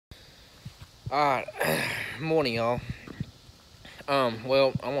Alright, morning, y'all.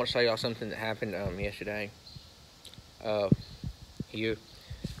 Well, I want to tell y'all something that happened yesterday. Uh, here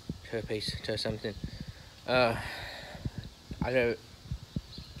to a piece to something. I know.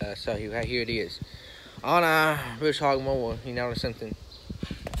 So here it is. On Bush Hog Moor, you notice something.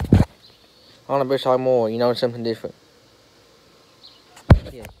 On a Bush Hog Moor, you notice something different.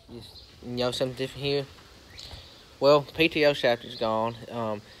 Yeah, you know something different here. Well, PTO shaft is gone.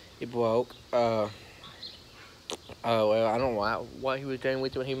 It broke. Well, I don't know what he was doing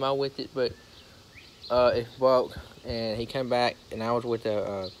with it when he mowed with it, but it broke, and he came back, and I was with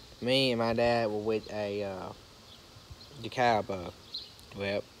me and my dad were with a DeKalb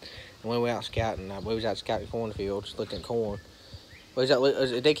rep, and we were out scouting. We was out scouting cornfields, looking at corn. We was out, it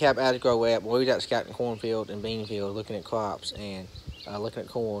was a DeKalb Asgrow rep. We was out scouting cornfield and bean field, looking at crops and looking at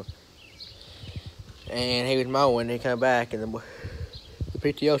corn. And he was mowing, and he came back, and the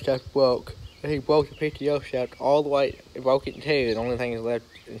PTO shaft broke. And he broke the PTO shaft all the way. It broke it in two. The only thing that's left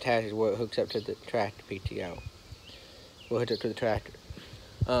intact is where it hooks up to the tractor PTO. We'll hook it up to the tractor.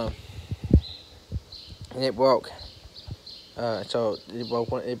 And it broke. So it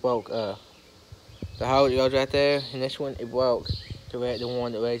broke. The hose that goes right there, and this one it broke. The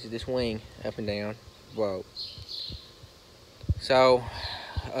one that raises this wing up and down broke. So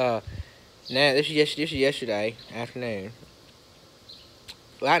now this is yesterday afternoon.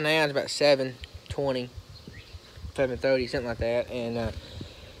 Right now it's about 7:20, 7:30, something like that, and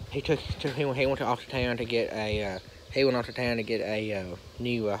he went off to town to get a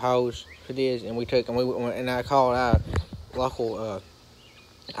new hose for this, and I called our local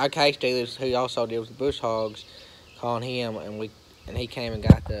our case dealers who also deals with bush hogs, calling him, and he came and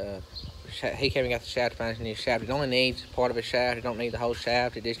got the shaft finding his shaft. It only needs part of a shaft. It don't need the whole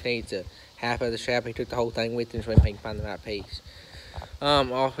shaft. It just needs half of the shaft. He took the whole thing with him so he can find the right piece.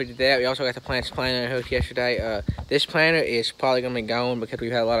 We did that. We also got the planter hooked yesterday. This planter is probably gonna be gone because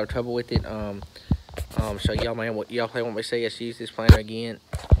we've had a lot of trouble with it. So y'all probably won't be seeing us use this planter again.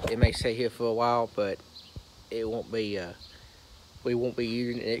 It may stay here for a while, but it won't be. We won't be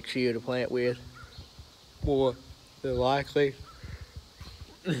using it next year to plant with. More than likely,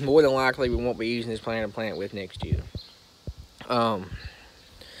 we won't be using this planter to plant with next year.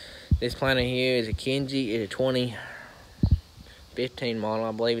 This planter here is a Kenji. It's a 2015 model,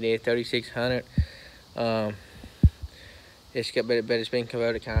 I believe it is, 3600. It's been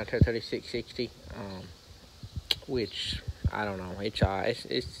converted kind of to a 3660, which I don't know. It's alright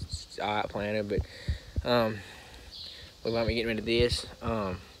planter, but we might be getting rid of this.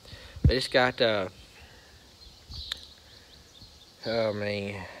 But it's got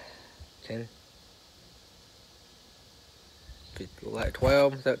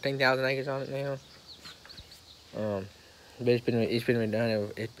 13,000 acres on it now. But it's been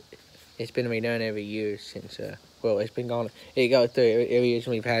redone every year since it's been gone. It goes through every year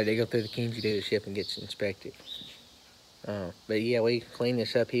since we've had it. They go through the Kenji dealership and gets inspected. But yeah, we clean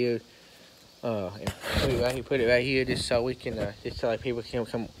this up here. And put it right here just so we can people can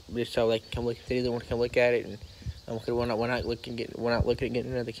come, just so they can come look at it. They want to come look at it, and we're not looking at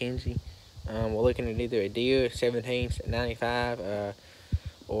getting another Kenji. We're looking at either a Deere 1795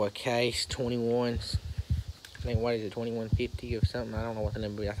 or a Case 21s. I think, what is it, 2150 or something? I don't know what the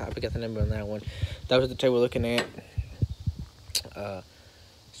number is. I forgot the number on that one. Those are the two we're looking at.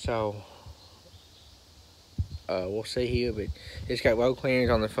 We'll see here, but it's got road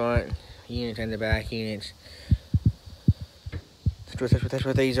cleaners on the front units and the back units. That's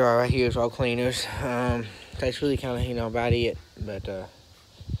what these are right here, is road cleaners. That's really kind of about it. But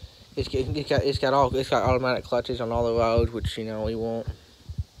it's got automatic clutches on all the roads, which we want.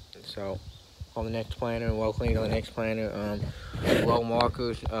 So on the next planter, and road cleaners on the next planter. Road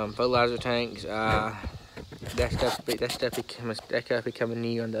markers, fertilizer tanks. That stuff becoming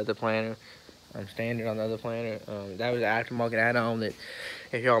new on the other planter. Standard on the other planter. That was an aftermarket add-on that,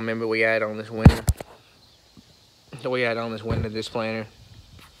 if y'all remember, we added on this winter. So we added on this winter this planter.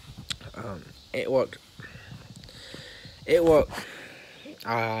 It worked.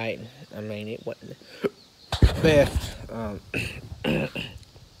 Alright. I mean, it wasn't the best.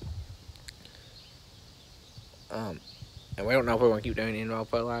 And we don't know if we're going to keep doing in-row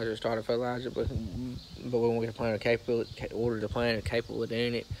fertilizer or starter fertilizer, but we want to get a planter order the planter capable of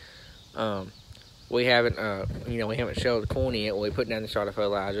doing it. We haven't shelled the corn yet. We put down the starter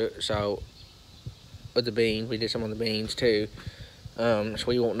fertilizer. So with the beans, we did some on the beans too. So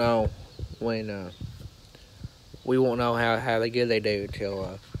we won't know when. We won't know how good they do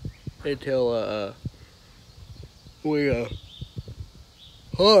until what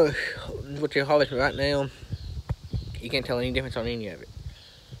you're harvesting right now. You can't tell any difference on any of it.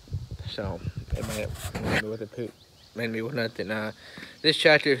 So it made me with a poop. Made me with nothing. This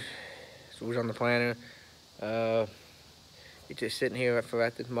tractor was on the planter. It's just sitting here for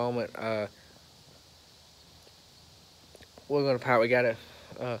at this moment. We're gonna power. We gotta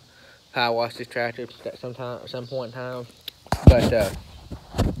power wash this tractor at some point in time. But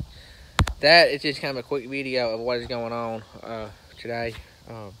that is just kind of a quick video of what is going on today.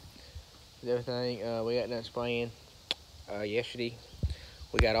 Everything we got done spraying yesterday.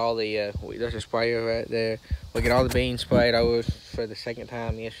 We got all the there's a sprayer right there. We got all the beans sprayed over for the second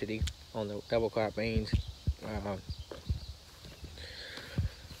time yesterday on the double crop beans.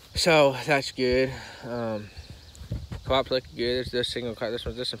 So that's good. Crops looking good. There's single crop.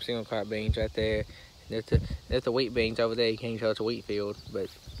 There's some single crop beans right there. There's the wheat beans over there. You can't tell it's a wheat field, but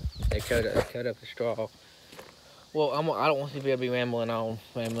they cut up the straw. Well, I don't want to be rambling on.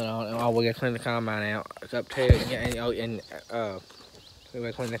 Oh, we gotta clean the combine out. It's up to we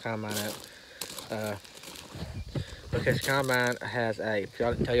gotta clean the combine out. Because the combine has I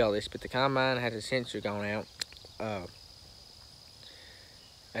can tell y'all this, but the combine has a sensor gone out.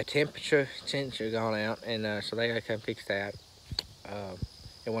 A temperature sensor gone out, and so they gotta come fix that.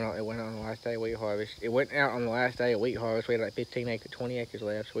 It went on the last day of wheat harvest. It went out on the last day of wheat harvest. We had like 20 acres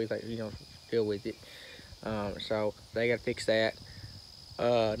left, so we like deal with it. So they gotta fix that.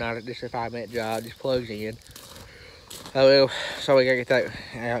 Not just a 5-minute job, just plugs in. So we gotta get that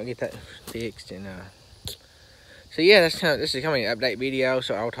out and get that fixed, and so yeah, this is coming an update video.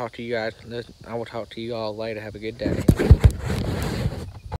 So I will talk to you guys. I will talk to you all later. Have a good day.